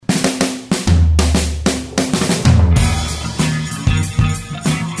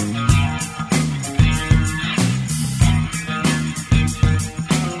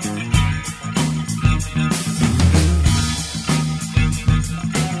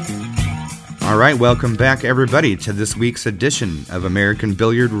All right, welcome back, everybody, to this week's edition of American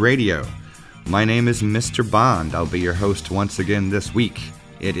Billiard Radio. My name is Mr. Bond. I'll be your host once again this week.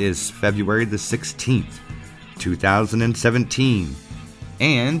 It is February the 16th, 2017.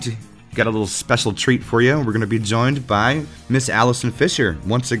 And got a little special treat for you. We're going to be joined by Miss Allison Fisher,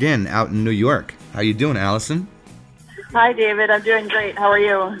 once again, out in New York. How you doing, Allison? Hi, David. I'm doing great. How are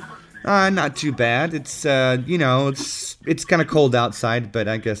you? Not too bad. It's, it's kind of cold outside, but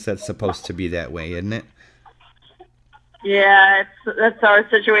I guess that's supposed to be that way, isn't it? Yeah, that's our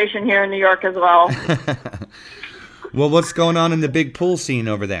situation here in New York as well. Well, what's going on in the big pool scene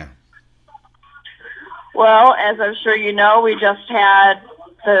over there? Well, as I'm sure you know, we just had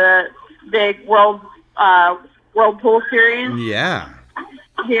the big World Pool Series. Yeah.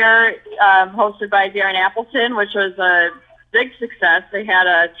 Here, hosted by Darren Appleton, which was a big success. They had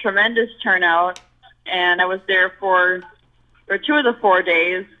a tremendous turnout, and I was there for 2 of the 4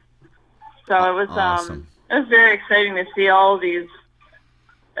 days. So it was awesome. It was very exciting to see all these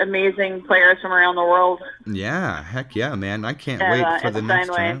amazing players from around the world. Yeah, heck yeah, man! I can't wait for the next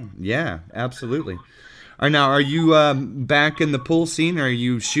round. Yeah, absolutely. Now, are you back in the pool scene? Are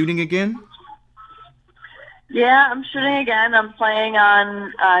you shooting again? Yeah, I'm shooting again. I'm playing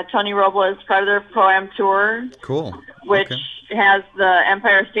on Tony Robles' Predator Pro-Am Tour. Cool. Which has the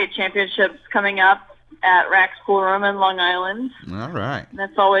Empire State Championships coming up at Rack's Pool Room in Long Island. All right. And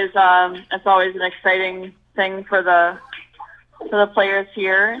that's always an exciting thing for the players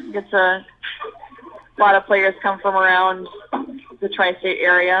here. Gets a lot of players come from around the tri-state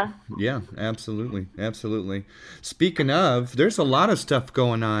area. Yeah, absolutely, absolutely. Speaking of, there's a lot of stuff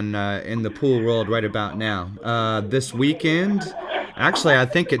going on in the pool world right about now. This weekend, actually, I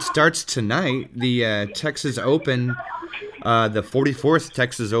think it starts tonight. The Texas Open, the 44th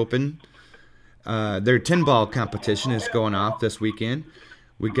Texas Open, their 10-ball competition is going off this weekend.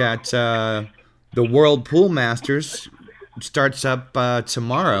 We got the World Pool Masters starts up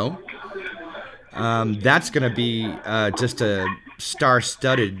tomorrow. That's going to be just a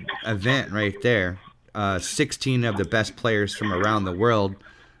star-studded event right there. 16 of the best players from around the world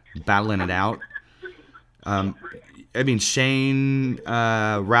battling it out. Shane,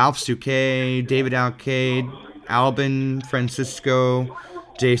 Ralph Souquet, David Alcade, Albin, Francisco,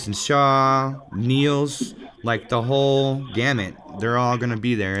 Jason Shaw, Niels, like the whole gamut. They're all going to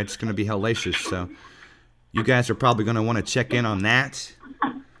be there. It's going to be hellacious, so you guys are probably going to want to check in on that.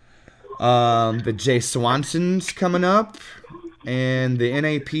 The Jay Swanson's coming up, and the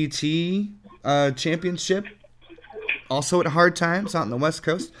NAPT championship, also at Hard Times out on the West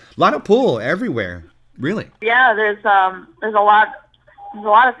Coast. A lot of pool everywhere, really. Yeah, there's a lot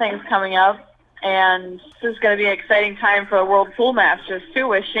of things coming up, and this is going to be an exciting time for the World Pool Masters too,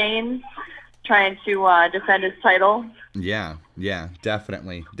 with Shane trying to defend his title. Yeah,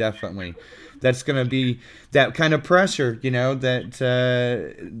 definitely. That's going to be that kind of pressure,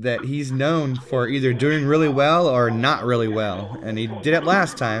 that he's known for either doing really well or not really well. And he did it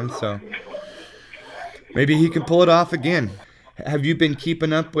last time, so maybe he can pull it off again. Have you been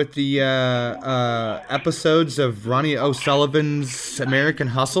keeping up with the episodes of Ronnie O'Sullivan's American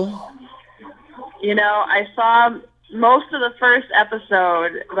Hustle? I saw most of the first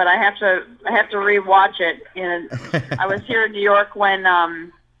episode, but I have to rewatch it. And I was here in New York when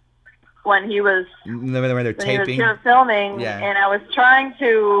he was here filming, yeah. And I was trying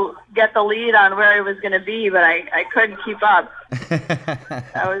to get the lead on where he was going to be, but I couldn't keep up.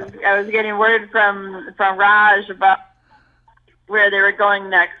 I was getting word from Raj about where they were going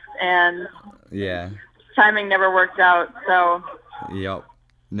next, and timing never worked out. So. Yep.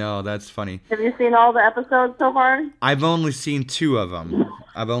 No, that's funny. Have you seen all the episodes so far? I've only seen 2 of them.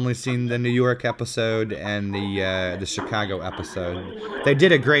 I've only seen the New York episode and the Chicago episode. They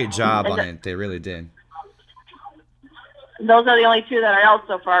did a great job on it. They really did. Those are the only 2 that are out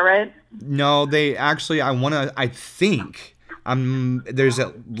so far, right? No, they actually, I think, there's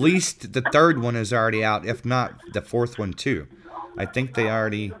at least the 3rd one is already out, if not the 4th one too. I think they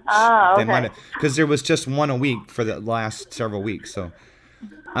already, okay. They might have, because there was just 1 a week for the last several weeks, so.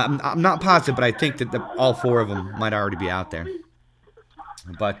 I'm not positive, but I think that all 4 of them might already be out there.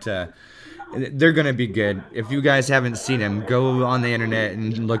 But they're going to be good. If you guys haven't seen them, go on the internet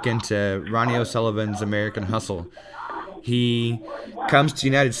and look into Ronnie O'Sullivan's American Hustle. He comes to the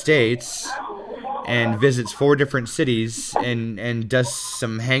United States and visits 4 different cities and does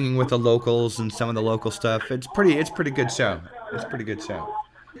some hanging with the locals and some of the local stuff. It's pretty good show. It's a pretty good show.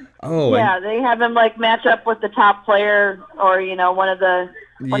 Oh, yeah, they have him match up with the top player or one of the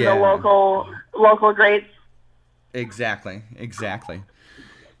local greats. Exactly.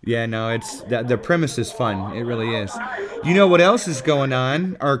 Yeah, no, it's the premise is fun. It really is. You know what else is going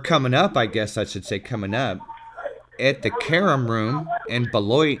on, or coming up? I guess I should say coming up at the Karam Room in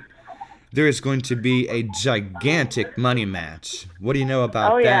Beloit. There is going to be a gigantic money match. What do you know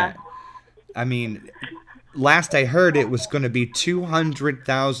about that? Yeah. I mean, last I heard, it was going to be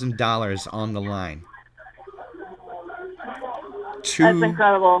 $200,000 on the line. That's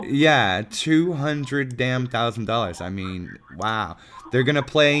incredible. Yeah, $200,000. I mean, wow. They're going to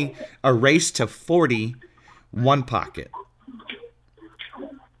play a race to 40, one pocket.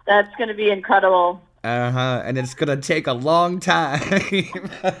 That's going to be incredible. And it's going to take a long time. It's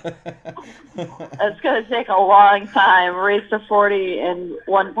going to take a long time. Race to 40 in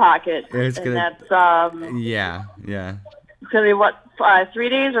one pocket. It's and that's yeah. It's going to be what, 3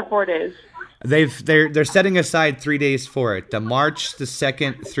 days or 4 days? They're setting aside 3 days for it, the March the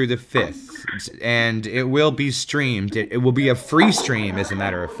 2nd through the 5th, and it will be streamed. It will be a free stream, as a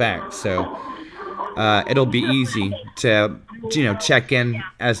matter of fact. So it'll be easy to check in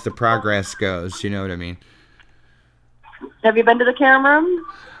as the progress goes. You know what I mean? Have you been to the Karam Room?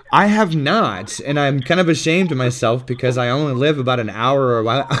 I have not, and I'm kind of ashamed of myself because I only live about an hour, or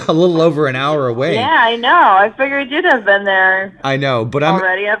a little over an hour away. Yeah, I know. I figured you'd have been there. I know, but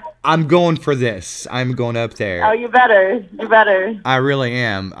I'm going for this. I'm going up there. Oh, you better. You better. I really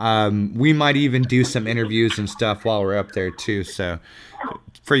am. We might even do some interviews and stuff while we're up there too. So,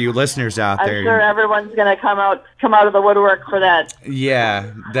 for you listeners out there, I'm sure everyone's gonna come out of the woodwork for that.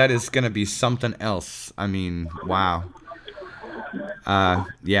 Yeah, that is gonna be something else. I mean, wow.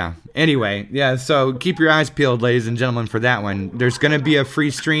 Yeah. Anyway, yeah, so keep your eyes peeled, ladies and gentlemen, for that one. There's going to be a free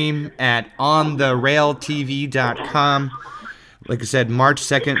stream at ontherailtv.com. Like I said, March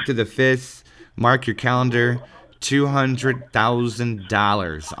 2nd to the 5th. Mark your calendar.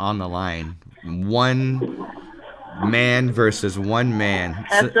 $200,000 on the line. One man versus one man.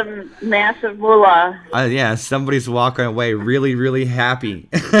 That's a massive moolah. Yeah, somebody's walking away really, really happy.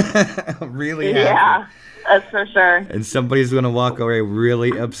 Really happy. Yeah. That's for sure. And somebody's gonna walk away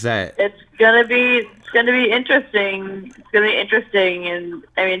really upset. It's gonna be interesting. It's gonna be interesting, and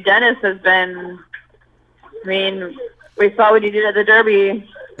I mean, Dennis has been. I mean, we saw what he did at the Derby.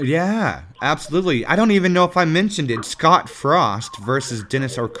 Yeah, absolutely. I don't even know if I mentioned it. Scott Frost versus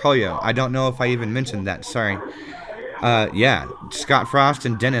Dennis Orcollo. I don't know if I even mentioned that. Sorry. Yeah, Scott Frost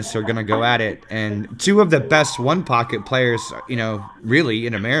and Dennis are gonna go at it, and two of the best one pocket players, really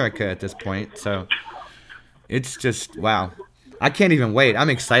in America at this point. So. It's just, wow. I can't even wait. I'm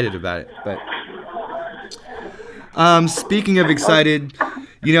excited about it. But speaking of excited,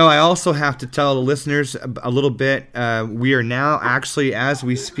 I also have to tell the listeners a little bit. We are now actually, as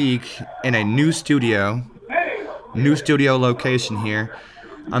we speak, in a new studio location here.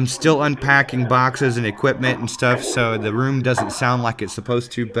 I'm still unpacking boxes and equipment and stuff, so the room doesn't sound like it's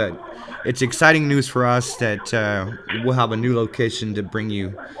supposed to, but it's exciting news for us that we'll have a new location to bring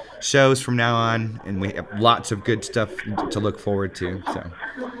you shows from now on, and we have lots of good stuff to look forward to. So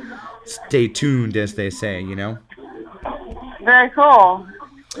stay tuned, as they say, Very cool.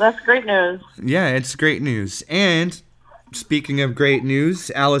 That's great news. Yeah, it's great news. And speaking of great news,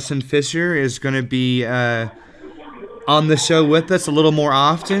 Allison Fisher is going to be on the show with us a little more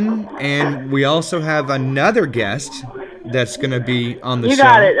often, and we also have another guest that's going to be on the show. You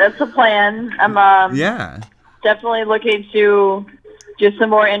got it. That's the plan. I'm definitely looking to do some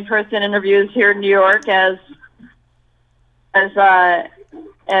more in-person interviews here in New York as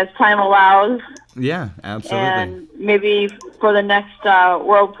time allows. Yeah, absolutely. And maybe for the next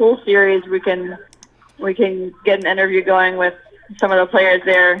World Pool Series, we can get an interview going with some of the players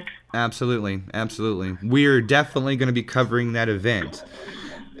there. Absolutely. We're definitely going to be covering that event.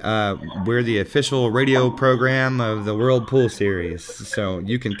 We're the official radio program of the World Pool Series, so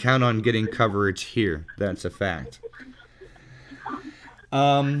you can count on getting coverage here. That's a fact.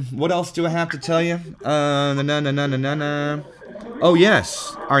 What else do I have to tell you? Oh,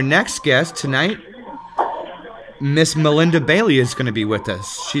 yes. Our next guest tonight, Miss Melinda Bailey, is going to be with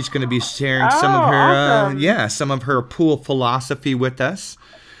us. She's going to be sharing some of her, some of her pool philosophy with us.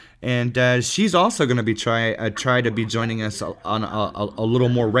 And she's also going to be try to be joining us on a little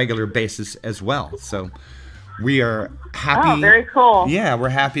more regular basis as well. So we are happy. Oh, very cool. Yeah, we're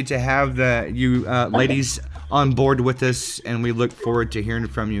happy to have you ladies on board with us, and we look forward to hearing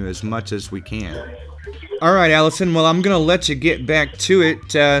from you as much as we can. All right, Allison. Well, I'm going to let you get back to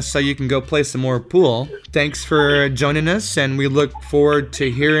it so you can go play some more pool. Thanks for joining us, and we look forward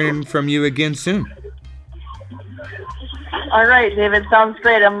to hearing from you again soon. All right, David. Sounds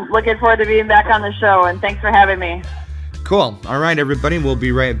great. I'm looking forward to being back on the show, and thanks for having me. Cool. All right, everybody. We'll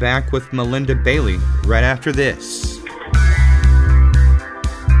be right back with Melinda Bailey right after this.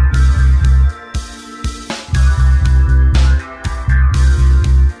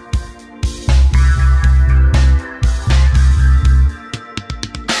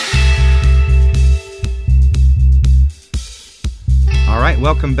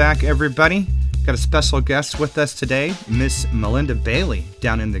 Welcome back, everybody. Got a special guest with us today, Miss Melinda Bailey,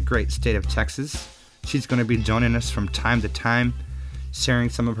 down in the great state of Texas. She's going to be joining us from time to time, sharing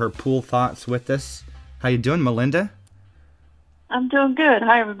some of her pool thoughts with us. How you doing, Melinda? I'm doing good.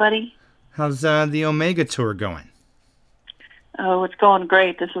 Hi, everybody. How's the Omega Tour going? Oh, it's going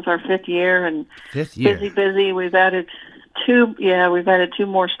great. This is our 5th year, and Fifth year. busy. We've added two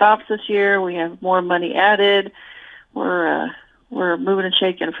more stops this year. We have more money added. We're moving and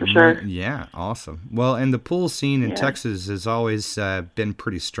shaking for sure. Yeah, awesome. Well, and the pool scene in Yeah. Texas has always been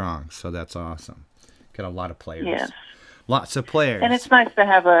pretty strong, so that's awesome. Got a lot of players. Yes. Lots of players. And it's nice to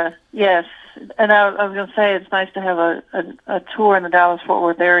have and I was going to say it's nice to have a tour in the Dallas-Fort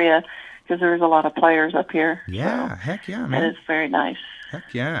Worth area because there's a lot of players up here. Yeah, So, heck yeah, and man. it's very nice.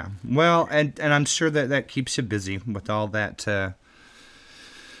 Heck yeah. Well, and I'm sure that keeps you busy with all that,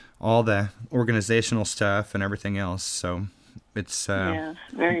 all the organizational stuff and everything else. So it's Yes,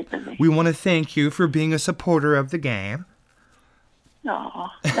 very busy. we want to thank you for being a supporter of the game.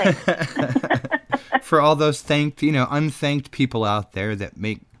 Aw, thanks. For all those unthanked people out there that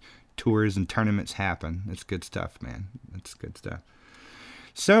make tours and tournaments happen. It's good stuff, man. It's good stuff.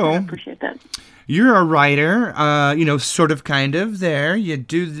 So, I appreciate that. you're a writer, sort of, kind of there. You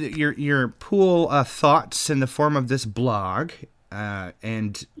do your pool thoughts in the form of this blog,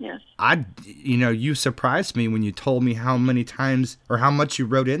 and Yes. you surprised me when you told me how many times or how much you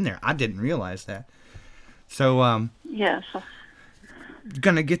wrote in there. I didn't realize that. So, Yes.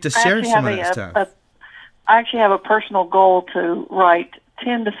 gonna get to share some of that stuff. I actually have a personal goal to write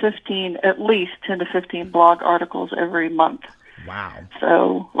at least 10 to 15 blog articles every month. Wow.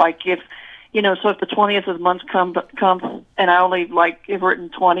 So, if the 20th of the month comes and I only have written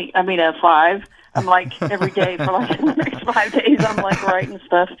 5, I'm every day for the next 5 days I'm writing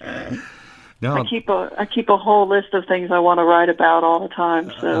stuff. No. I keep a whole list of things I want to write about all the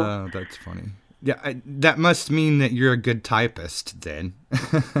time. So. Oh, that's funny. Yeah, that must mean that you're a good typist, then.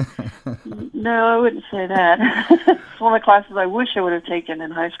 No, I wouldn't say that. It's one of the classes I wish I would have taken in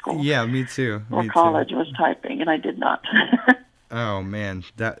high school. Yeah, me too. Or college was typing, and I did not. Oh man,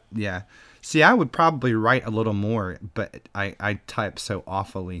 yeah. See, I would probably write a little more, but I type so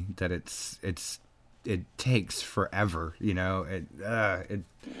awfully that it takes forever, Yeah.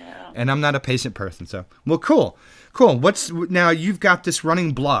 And I'm not a patient person, so well, cool. Now you've got this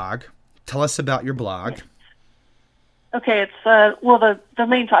running blog. Tell us about your blog. Okay, it's the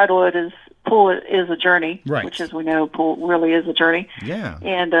main title is Pool is a Journey, Right. which, as we know, pool really is a journey. Yeah.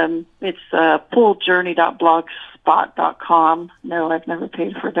 And it's pooljourney.blogspot.com. No, I've never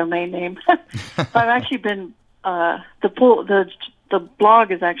paid for a domain name. But I've actually been the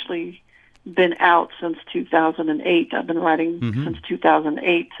blog has actually been out since 2008. I've been writing since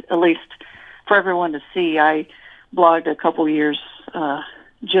 2008, at least for everyone to see. I blogged a couple years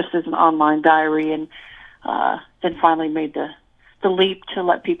just as an online diary, and then finally made the leap to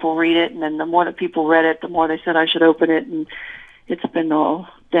let people read it. And then the more that people read it, the more they said I should open it, and it's been all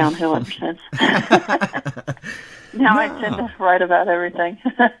downhill ever since. Now I tend to write about everything.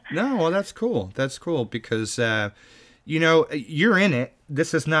 No, well, that's cool. That's cool because, you're in it.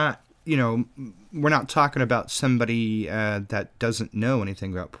 This is not, we're not talking about somebody that doesn't know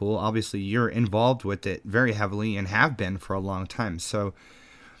anything about pool. Obviously, you're involved with it very heavily and have been for a long time. So,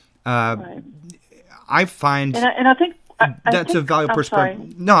 Right. I find And I think that's a valuable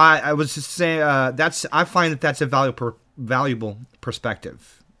perspective. No, I was just saying I find that's a valuable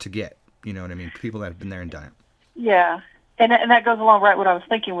perspective to get. You know what I mean? People that have been there and done it. Yeah, and that goes along right. What I was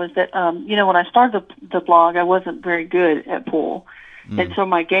thinking was that when I started the blog, I wasn't very good at pool, and so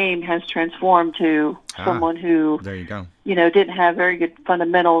my game has transformed to someone who There you go. Didn't have very good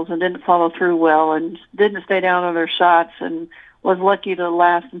fundamentals and didn't follow through well and didn't stay down on their shots and was lucky to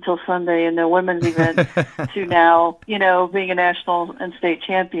last until Sunday in the women's event to now, being a national and state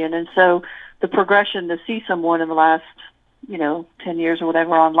champion. And so the progression to see someone in the last, 10 years or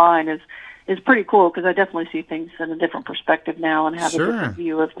whatever online is pretty cool because I definitely see things in a different perspective now and have a different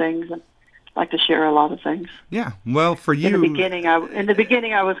view of things and like to share a lot of things. Yeah. Well, for you. In the beginning, I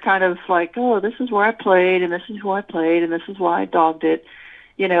was kind of like, oh, this is where I played and this is who I played and this is why I dogged it.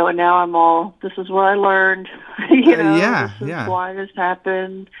 And now I'm all, this is what I learned, this is why this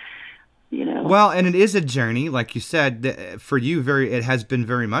happened, Well, and it is a journey, like you said, for you, it has been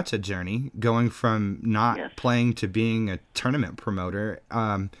very much a journey, going from not playing to being a tournament promoter.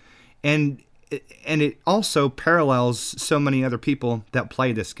 And it also parallels so many other people that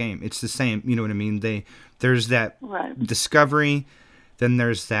play this game. It's the same, you know what I mean? There's that discovery, then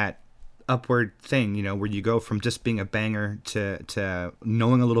there's that upward thing, where you go from just being a banger to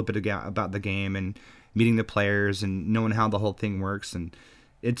knowing a little bit about the game and meeting the players and knowing how the whole thing works and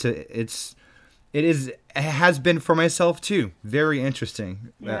It has been for myself too. Very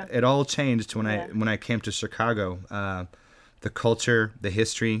interesting. Yeah. It all changed when I came to Chicago. The culture, the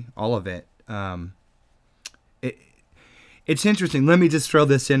history, all of it. It's interesting. Let me just throw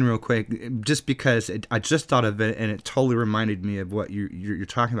this in real quick, just because I just thought of it, and it totally reminded me of what you're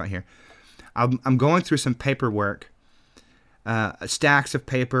talking about here. I'm going through some paperwork, stacks of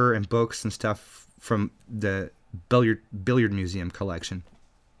paper and books and stuff from the billiard museum collection,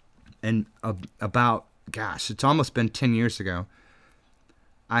 and about, gosh, it's almost been 10 years ago.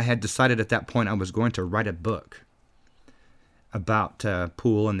 I had decided at that point I was going to write a book about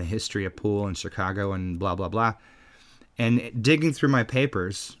pool and the history of pool in Chicago and blah blah blah. And digging through my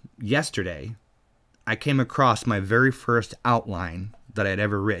papers yesterday, I came across my very first outline that I'd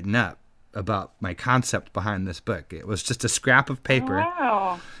ever written up about my concept behind this book. It was just a scrap of paper.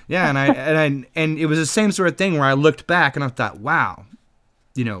 Wow. Yeah, and it was the same sort of thing where I looked back and I thought, wow,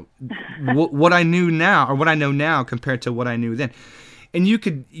 what I knew now, or what I know now compared to what I knew then. And you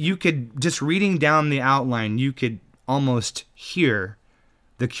could just reading down the outline, you could almost hear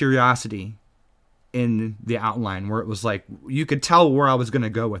the curiosity in the outline, where it was like you could tell where I was going to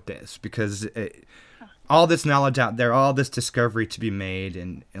go with this, because all this knowledge out there, all this discovery to be made,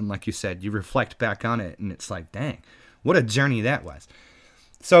 and like you said, you reflect back on it and it's like, dang, what a journey that was.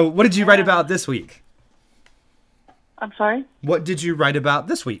 So what did you write about this week? I'm sorry? What did you write about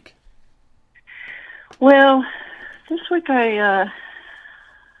this week? Well, this week I'm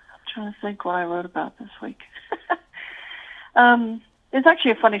trying to think what I wrote about this week. It's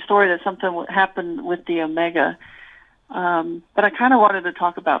actually a funny story that something happened with the Omega, but I kind of wanted to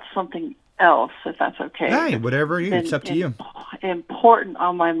talk about something else, if that's okay. Hey, whatever it's up to you. Important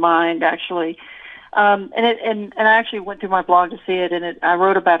on my mind, actually, and I actually went through my blog to see it, and I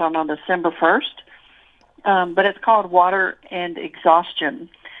wrote about it on December 1st. But it's called Water and Exhaustion.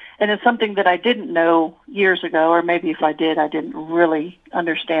 And it's something that I didn't know years ago, or maybe if I did, I didn't really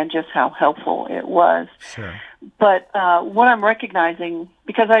understand just how helpful it was. Sure. But what I'm recognizing,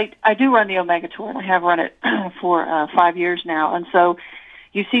 because I do run the Omega Tour, and I have run it for 5 years now, and so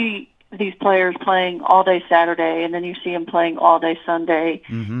you see these players playing all day Saturday, and then you see them playing all day Sunday.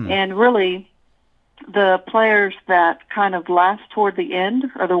 Mm-hmm. And really, the players that kind of last toward the end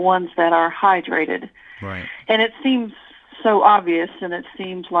are the ones that are hydrated. Right. And it seems so obvious, and it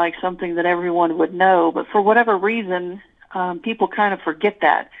seems like something that everyone would know, but for whatever reason, people kind of forget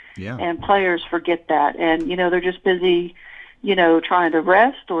that. Yeah. And players forget that. And, they're just busy, trying to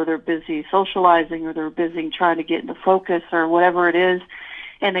rest, or they're busy socializing, or they're busy trying to get into focus, or whatever it is,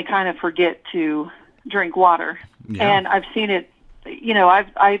 and they kind of forget to drink water. Yeah. And I've seen it,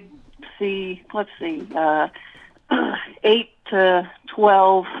 I see, 8 to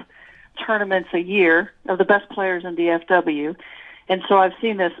 12 tournaments a year of the best players in DFW. And so I've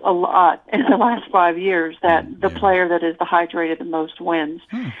seen this a lot in the last 5 years, that the player that is the hydrated the most wins.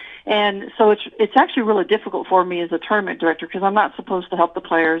 And so it's actually really difficult for me as a tournament director, because I'm not supposed to help the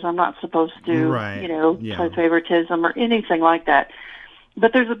players. I'm not supposed to, play favoritism or anything like that.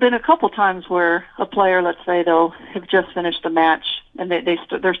 But there's been a couple times where a player, let's say they'll have just finished a match, and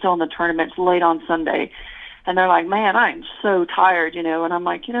they're still in the tournament. It's late on Sunday. And they're like, man, I'm so tired, and I'm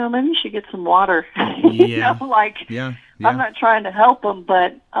like, maybe you should get some water. Yeah. I'm not trying to help them,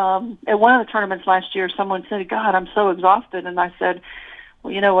 but at one of the tournaments last year, someone said, God, I'm so exhausted. And I said,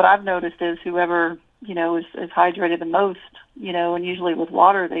 well, what I've noticed is whoever, is hydrated the most, and usually with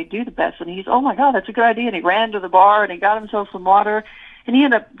water, they do the best. And he's, oh my God, that's a good idea. And he ran to the bar and he got himself some water, and he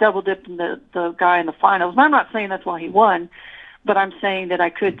ended up double dipping the guy in the finals. And I'm not saying that's why he won, but I'm saying that I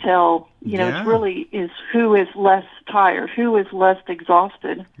could tell, it really is who is less tired, who is less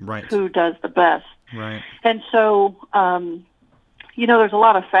exhausted, right, who does the best. Right. And so, there's a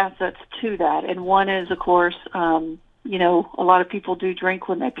lot of facets to that. And one is, of course, a lot of people do drink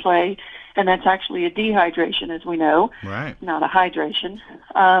when they play, and that's actually a dehydration, as we know, right, not a hydration.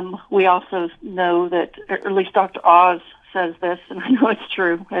 We also know that, or at least Dr. Oz says this, and I know it's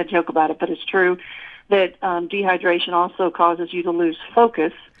true. I joke about it, but it's true, that dehydration also causes you to lose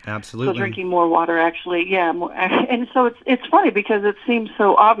focus. Absolutely. So drinking more water actually, more, and so it's funny because it seems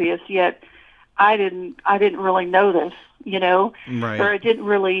so obvious, yet I didn't really know this, right, or I didn't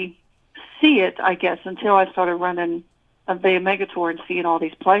really see it, I guess, until I started running the Omega Tour and seeing all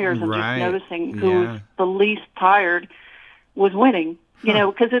these players and right, just noticing who was the least tired was winning.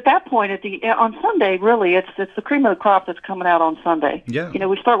 Because at that point, on Sunday, really, it's the cream of the crop that's coming out on Sunday. Yeah.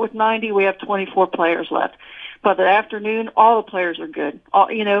 We start with 90, we have 24 players left. By the afternoon, all the players are good. All,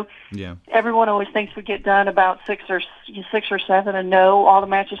 Yeah. everyone always thinks we get done about 6 or 7, and no, all the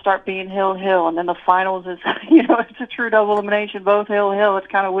matches start being hill, and then the finals is, it's a true double elimination, both hill. It's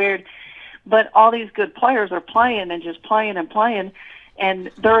kind of weird, but all these good players are playing and just playing and playing, and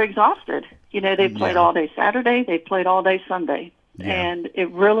they're exhausted. They played all day Saturday, they played all day Sunday, and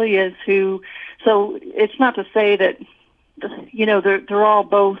it really is who. So it's not to say that, they're all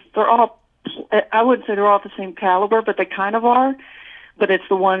both. They're all. I wouldn't say they're all the same caliber, but they kind of are. But it's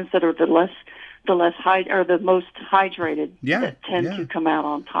the ones that are the less high or the most hydrated that tend to come out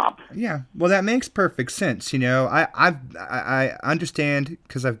on top. Yeah, well, that makes perfect sense. I understand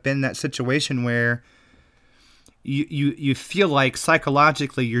because I've been in that situation where you feel like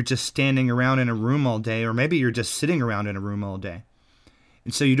psychologically you're just standing around in a room all day, or maybe you're just sitting around in a room all day.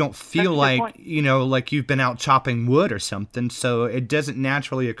 And so you don't feel like, like you've been out chopping wood or something. So it doesn't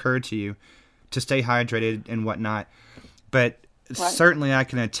naturally occur to you to stay hydrated and whatnot. But certainly I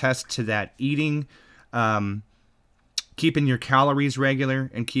can attest to that. Eating, keeping your calories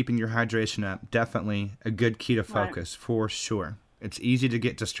regular and keeping your hydration up, definitely a good key to focus for sure. It's easy to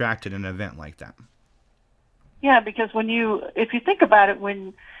get distracted in an event like that. Yeah, because if you think about it,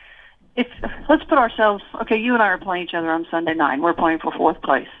 let's put ourselves, okay, you and I are playing each other on Sunday night. We're playing for 4th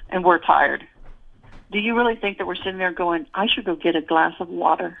place, and we're tired. Do you really think that we're sitting there going, I should go get a glass of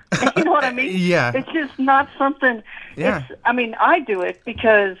water? You know what I mean? Yeah. It's just not something. Yeah. I do it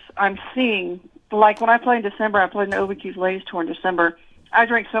because I'm seeing, like when I play in December, I played in the OBQ's Ladies Tour in December. I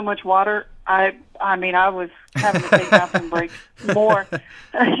drank so much water. I was having to take bathroom breaks more,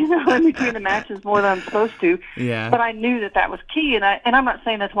 in between the matches more than I'm supposed to. Yeah. But I knew that was key, and I'm not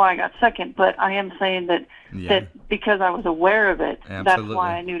saying that's why I got second, but I am saying that because I was aware of it, that's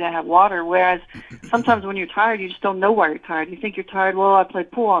why I knew to have water. Whereas sometimes when you're tired, you just don't know why you're tired. You think you're tired. Well, I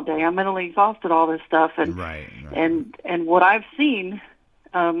played pool all day. I'm mentally exhausted. All this stuff, and and what I've seen.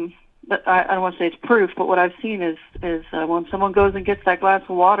 But I don't want to say it's proof, but what I've seen is when someone goes and gets that glass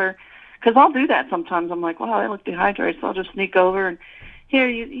of water, because I'll do that sometimes. I'm like, wow, I look dehydrated, so I'll just sneak over and here,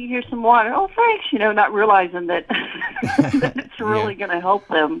 you hear some water. Oh, thanks, not realizing that, that it's really going to help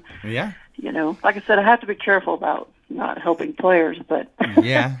them. Yeah. Like I said, I have to be careful about not helping players, but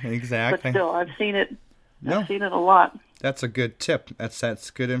yeah, exactly. But still, I've seen it. I've seen it a lot. That's a good tip.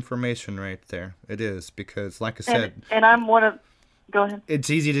 That's good information right there. It is, because, like I said, and I'm one of. Go ahead. It's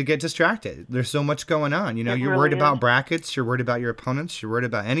easy to get distracted. There's so much going on. You're really worried about brackets. You're worried about your opponents. You're worried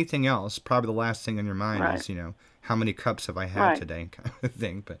about anything else. Probably the last thing on your mind is, how many cups have I had today, kind of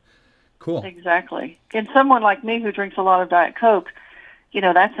thing. But cool. Exactly. And someone like me who drinks a lot of Diet Coke,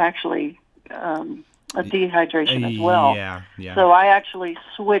 that's actually a dehydration as well. Yeah. So I actually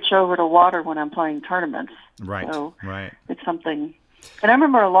switch over to water when I'm playing tournaments. Right. So right. It's something. And I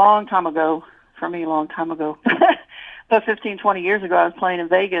remember a long time ago, about 15, 20 years ago, I was playing in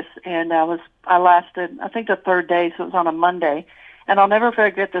Vegas, and I lasted, I think, the 3rd day, so it was on a Monday. And I'll never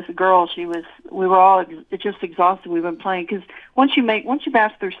forget this girl. We were all just exhausted. We've been playing, because once you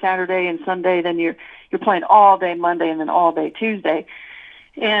pass through Saturday and Sunday, then you're playing all day Monday and then all day Tuesday.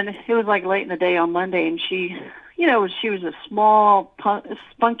 And it was like late in the day on Monday, and she was a small,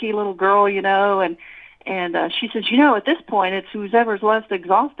 spunky little girl, and she says, at this point, it's whoever's less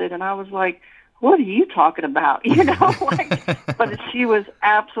exhausted. And I was like, what are you talking about? But she was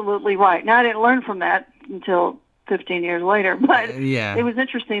absolutely right. Now, I didn't learn from that until 15 years later, but it was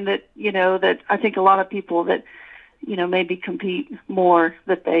interesting that, that I think a lot of people that, maybe compete more,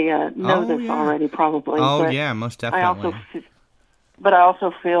 that they know this already probably. Oh, but yeah, most definitely. I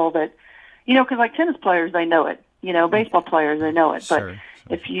also feel that, because like tennis players, they know it. Baseball players, they know it. But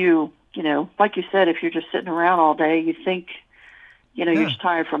if you, like you said, if you're just sitting around all day, you think, you're just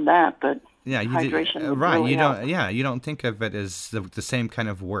tired from that, but... Yeah, hydration right. Really you don't. help. Yeah, you don't think of it as the same kind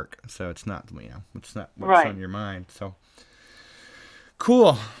of work, so it's not. It's not what's on your mind. So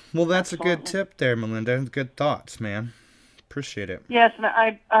cool. Well, that's a good tip there, Melinda. Good thoughts, man. Appreciate it. Yes,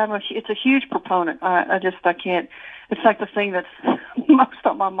 and it's a huge proponent. I can't. It's like the thing that's most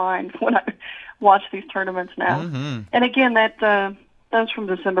on my mind when I watch these tournaments now. Mm-hmm. And again, that was from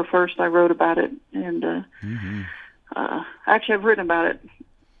December 1st. I wrote about it, and actually, I've written about it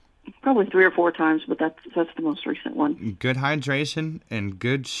probably 3 or 4 times, but that's the most recent one. Good hydration and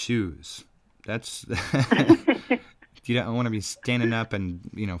good shoes. That's you don't want to be standing up in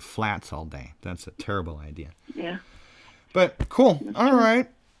flats all day. That's a terrible idea. Yeah. But cool. All right.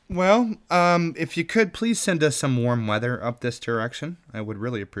 Well, if you could please send us some warm weather up this direction, I would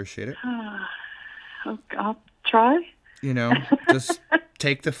really appreciate it. I'll try. Just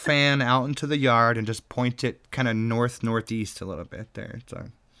take the fan out into the yard and just point it kind of northeast a little bit there. So.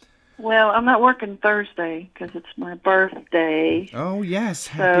 Well, I'm not working Thursday because it's my birthday. Oh yes,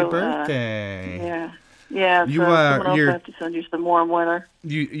 happy So, birthday! Yeah. Yeah, You, so someone else you're- will have to send you some warm weather.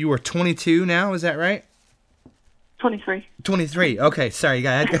 You are 22 now, is that right? 23. 23. Okay, sorry,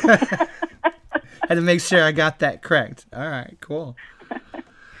 guys. Had to make sure I got that correct. All right, cool.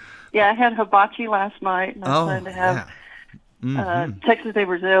 Yeah, I had hibachi last night, and I plan to have Texas de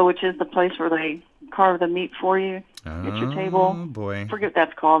Brazil, which is the place where they carve the meat for you at your table. Oh boy. I forget what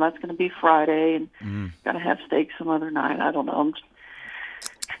that's called. That's going to be Friday, and got to have steak some other night. I don't know. I'm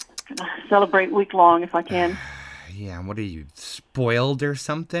going to celebrate week long if I can. Yeah, what are you, spoiled or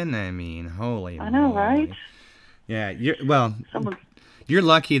something? I mean, holy I know, moly. right? Yeah, Someone, you're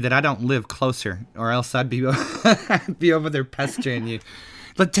lucky that I don't live closer, or else I'd be I'd be over there pestering you.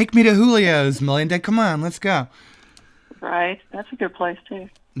 But take me to Julio's, Melinda. Come on, let's go. right? That's a good place too.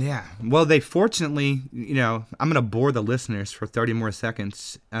 Yeah. Well, they fortunately, I'm going to bore the listeners for 30 more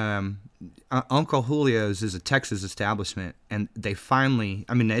seconds. Uncle Julio's is a Texas establishment, and they finally,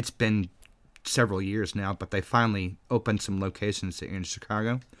 it's been several years now, but they finally opened some locations here in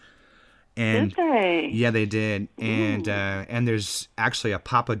Chicago. And Did they? yeah, they did. And there's actually a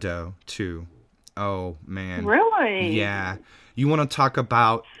Papa Dough too. Oh man. Really? Yeah. You want to talk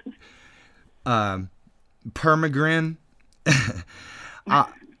about permagrin?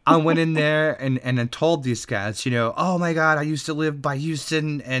 I went in there and I told these guys, oh my God, I used to live by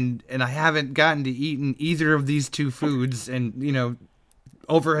Houston and I haven't gotten to eat either of these two foods and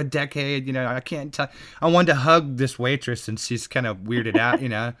over a decade, I can't tell. I wanted to hug this waitress and she's kind of weirded out,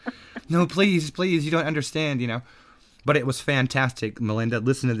 No, please, you don't understand, But it was fantastic, Melinda.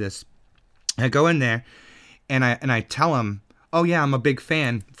 Listen to this. I go in there and I tell them, oh yeah, I'm a big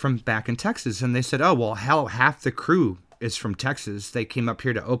fan from back in Texas. And they said, oh, well, hell, half the crew is from Texas. They came up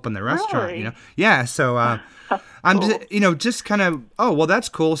here to open the restaurant, Really? Yeah, so I'm Cool. just kind of, oh, well, that's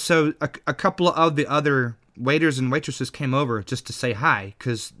cool. So a couple of the other waiters and waitresses came over just to say hi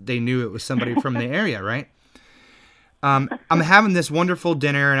because they knew it was somebody from the area, right? I'm having this wonderful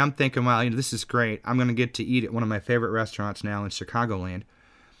dinner, and I'm thinking, wow, this is great. I'm going to get to eat at one of my favorite restaurants now in Chicagoland.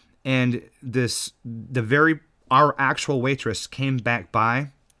 And our actual waitress came back by,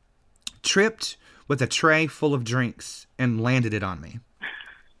 tripped with a tray full of drinks, and landed it on me.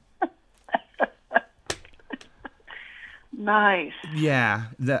 Nice. Yeah,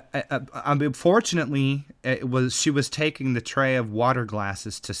 fortunately, she was taking the tray of water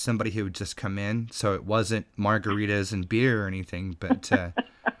glasses to somebody who had just come in, so it wasn't margaritas and beer or anything. But That's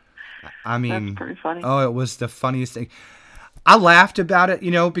pretty funny. Oh, it was the funniest thing. I laughed about it,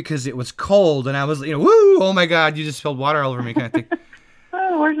 because it was cold, and I was, woo, oh my God, you just spilled water all over me, kind of thing.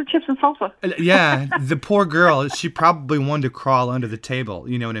 Oh, where's the chips and salsa? Yeah, the poor girl, she probably wanted to crawl under the table,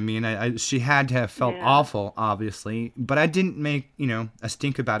 you know what I mean? She had to have felt awful, obviously, but I didn't make, a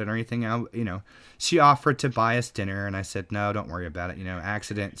stink about it or anything. She offered to buy us dinner, and I said, no, don't worry about it,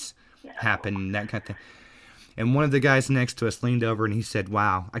 accidents happen, that kind of thing. And one of the guys next to us leaned over and he said,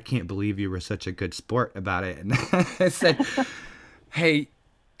 wow, I can't believe you were such a good sport about it. And I said, hey,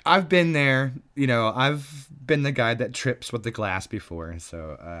 I've been there, I've been the guy that trips with the glass before,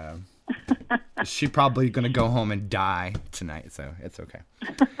 so she's probably going to go home and die tonight, so it's okay.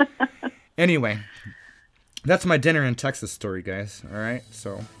 Anyway, that's my dinner in Texas story, guys, all right?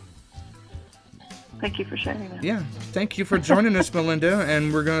 So Thank you for sharing that. yeah, thank you for joining us, Melinda,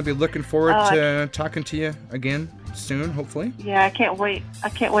 and we're going to be looking forward to talking to you again soon, hopefully. Yeah, I can't wait. I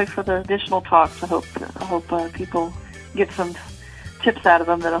can't wait for the additional talks. I hope people get some tips out of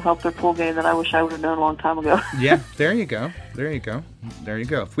them that'll help their pool game that I wish I would have known a long time ago. Yeah, there you go.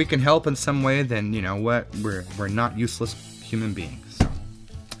 If we can help in some way, then you know what, we're not useless human beings. So.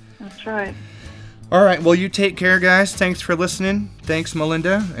 That's right. All right, well, you take care, guys. Thanks for listening. Thanks,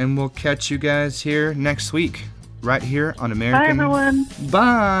 Melinda, and we'll catch you guys here next week, right here on American. Bye, everyone.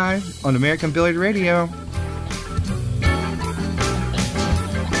 Bye on American Billiard Radio.